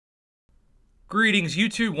Greetings,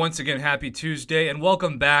 YouTube. Once again, happy Tuesday, and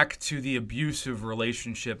welcome back to the abusive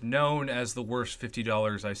relationship known as the worst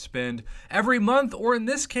 $50 I spend every month, or in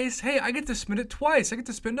this case, hey, I get to spend it twice. I get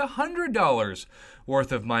to spend $100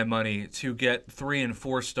 worth of my money to get 3 and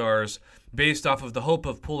 4 stars based off of the hope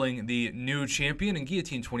of pulling the new champion. And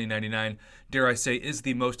Guillotine 2099, dare I say, is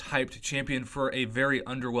the most hyped champion for a very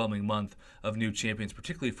underwhelming month of new champions,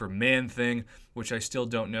 particularly for Man-Thing, which I still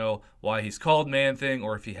don't know why he's called Man-Thing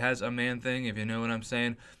or if he has a Man-Thing, if you know what I'm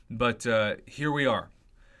saying. But here we are.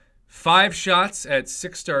 5 shots at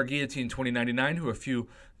 6-star Guillotine 2099, who a few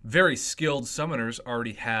very skilled summoners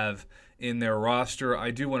already have in their roster.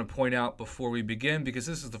 I do want to point out before we begin, because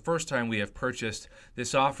this is the first time we have purchased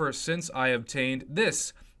this offer since I obtained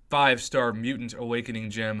this 5-star Mutant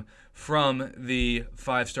Awakening Gem from the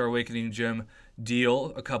 5-star Awakening Gem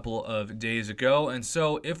deal a couple of days ago. And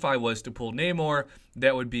so if I was to pull Namor,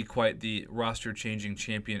 that would be quite the roster-changing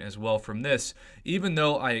champion as well from this, even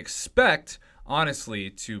though I expect,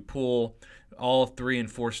 honestly, to pull all 3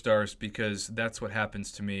 and 4 stars, because that's what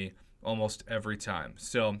happens to me almost every time.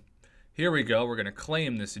 So here we go. We're going to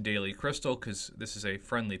claim this daily crystal, because this is a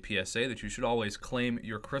friendly PSA that you should always claim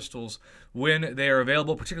your crystals when they are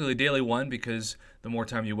available, particularly daily one, because the more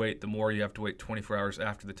time you wait, the more you have to wait 24 hours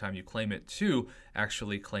after the time you claim it to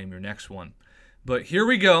actually claim your next one. But here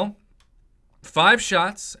we go. 5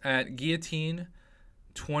 shots at Guillotine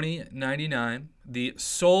 2099, the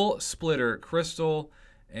Soul Splitter crystal.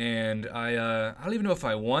 And I don't even know if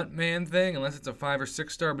I want Man-Thing unless it's a 5 or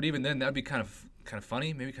 6 star, but even then that'd be kind of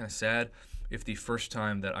funny, maybe kind of sad, if the first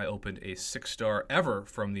time that I opened a 6-star ever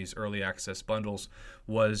from these early access bundles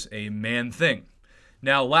was a Man-Thing.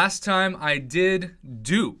 Now, last time I did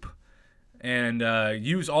dupe and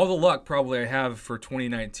use all the luck probably I have for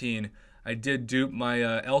 2019. I did dupe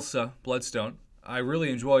my Elsa Bloodstone. I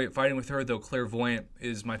really enjoy fighting with her, though Clairvoyant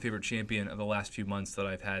is my favorite champion of the last few months that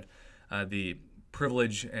I've had the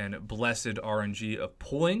privilege and blessed RNG of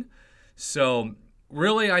pulling. So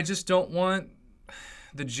really, I just don't want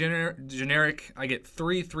the generic. I get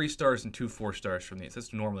 3 3-stars and 2 4-stars from these.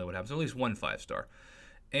 That's normally what happens. At least 1 5-star.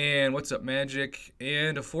 And what's up, Magic?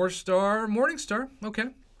 And a 4-star Morningstar. Okay.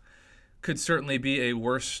 Could certainly be a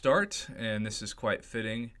worse start, and this is quite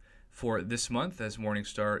fitting for this month, as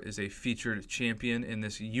Morningstar is a featured champion in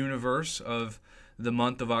this universe of the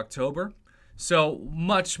month of October. So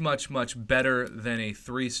much, much, much better than a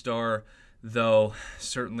 3-star, though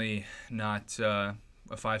certainly not a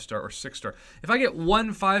 5-star or 6-star. If I get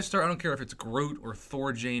 1 5-star, I don't care if it's Groot or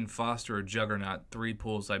Thor, Jane Foster or Juggernaut, 3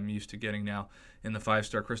 pulls I'm used to getting now in the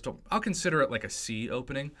 5-star crystal, I'll consider it like a C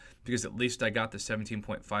opening, because at least I got the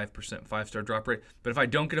 17.5% 5-star drop rate. But if I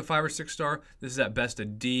don't get a 5 or 6-star, this is at best a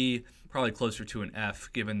D, probably closer to an F,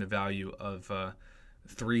 given the value of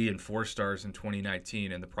 3 and 4 stars in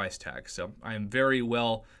 2019 and the price tag. So I am very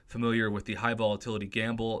well familiar with the high volatility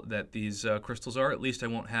gamble that these crystals are. At least I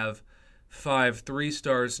won't have 5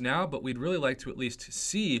 3-stars now, but we'd really like to at least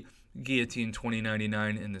see Guillotine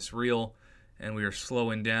 2099 in this reel. And we are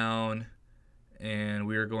slowing down, and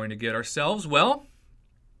we are going to get ourselves, well,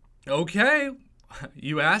 okay,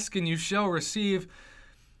 you ask and you shall receive.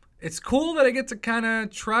 It's cool that I get to kind of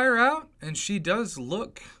try her out, and she does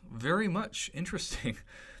look very much interesting.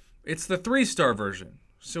 It's the 3-star version.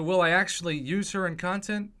 So will I actually use her in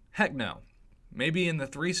content? Heck no. Maybe in the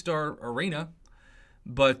 3-star arena.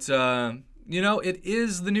 But, you know, it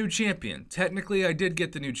is the new champion. Technically, I did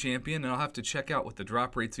get the new champion, and I'll have to check out what the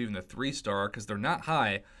drop rates even the 3-star, because they're not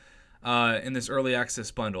high in this early access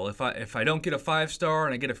bundle. If I don't get a 5-star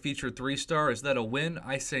and I get a featured 3-star, is that a win?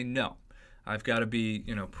 I say no. I've got to be,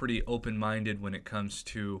 you know, pretty open-minded when it comes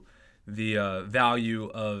to the value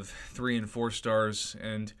of 3 and 4 stars,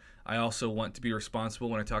 and I also want to be responsible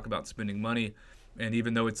when I talk about spending money. And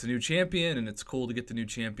even though it's a new champion and it's cool to get the new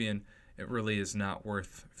champion, it really is not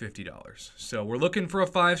worth $50. So we're looking for a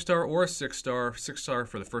 5-star or a 6-star. 6-star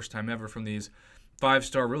for the first time ever from these.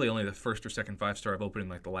 5-star, really only the first or second 5-star I've opened in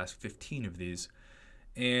like the last 15 of these.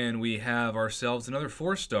 And we have ourselves another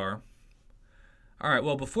 4-star. All right,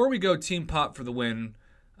 well, before we go Team Pop for the win,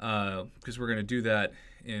 because we're going to do that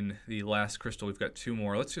in the last crystal, we've got 2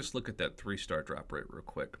 more. Let's just look at that 3-star drop rate real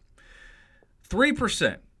quick.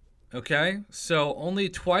 3%. Okay, so only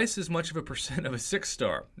twice as much of a percent of a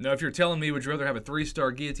 6-star. Now, if you're telling me, would you rather have a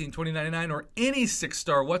 3-star Guillotine 2099 or any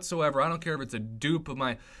 6-star whatsoever? I don't care if it's a dupe of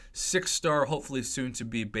my 6-star, hopefully soon to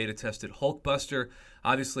be beta tested Hulkbuster.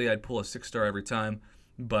 Obviously, I'd pull a 6-star every time,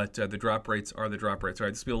 but the drop rates are the drop rates. All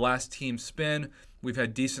right, this will be the last team spin. We've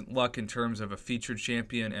had decent luck in terms of a featured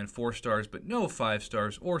champion and 4 stars, but no 5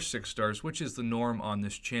 stars or 6 stars, which is the norm on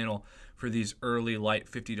this channel for these early light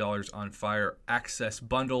 $50 on fire access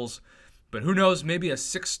bundles. But who knows, maybe a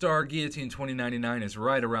 6-star Guillotine 2099 is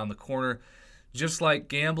right around the corner. Just like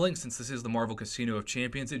gambling, since this is the Marvel Casino of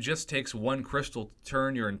Champions, it just takes one crystal to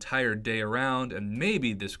turn your entire day around, and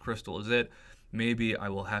maybe this crystal is it. Maybe I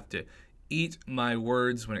will have to eat my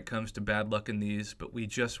words when it comes to bad luck in these, but we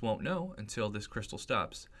just won't know until this crystal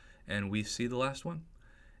stops and we see the last one.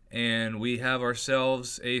 And we have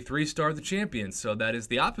ourselves a 3-star the champion, so that is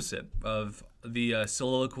the opposite of the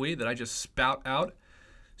soliloquy that I just spout out.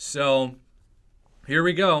 So here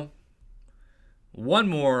we go. One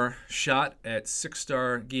more shot at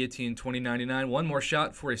 6-star Guillotine 2099. One more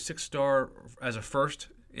shot for a 6-star as a first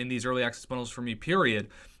in these early access bundles for me, period.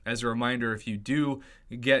 As a reminder, if you do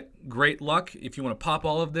get great luck, if you want to pop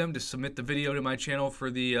all of them, just submit the video to my channel for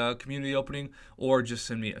the community opening, or just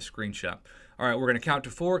send me a screenshot. All right, we're going to count to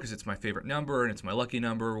 4 because it's my favorite number and it's my lucky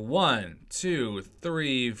number. 1, 2,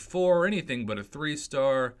 3, 4, anything but a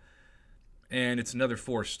 3-star, and it's another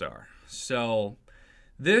 4-star. So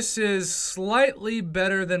this is slightly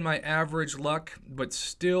better than my average luck, but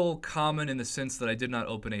still common in the sense that I did not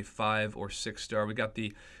open a 5 or 6-star. We got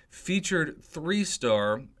the featured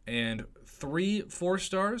 3-star and 3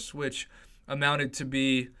 4-stars, which amounted to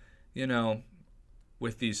be, you know,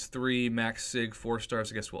 with these 3 max sig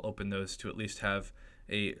 4-stars, I guess we'll open those to at least have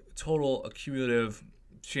a total accumulative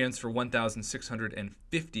chance for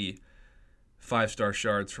 1,650 5-star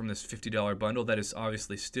shards from this $50 bundle. That is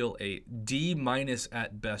obviously still a D-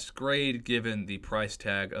 at best grade given the price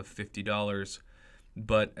tag of $50.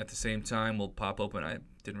 But at the same time, we'll pop open. I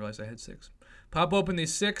didn't realize I had 6. Pop open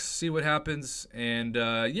these 6, see what happens. And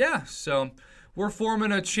yeah, so we're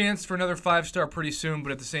forming a chance for another 5-star pretty soon.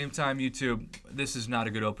 But at the same time, YouTube, this is not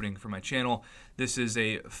a good opening for my channel. This is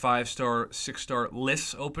a 5-star, 6-star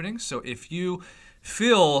list opening. So if you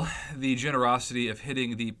feel the generosity of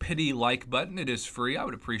hitting the pity like button, it is free. I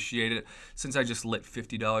would appreciate it since I just lit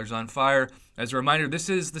 $50 on fire. As a reminder, this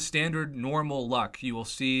is the standard normal luck. You will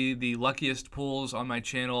see the luckiest pulls on my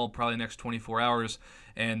channel probably the next 24 hours,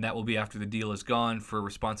 and that will be after the deal is gone for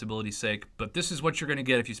responsibility's sake. But this is what you're going to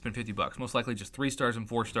get if you spend $50. Most likely just 3 stars and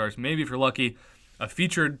 4 stars. Maybe if you're lucky, a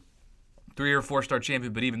featured 3 or 4-star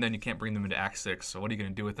champion, but even then you can't bring them into Act 6. So what are you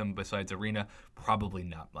going to do with them besides Arena? Probably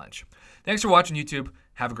not much. Thanks for watching, YouTube.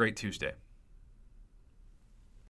 Have a great Tuesday.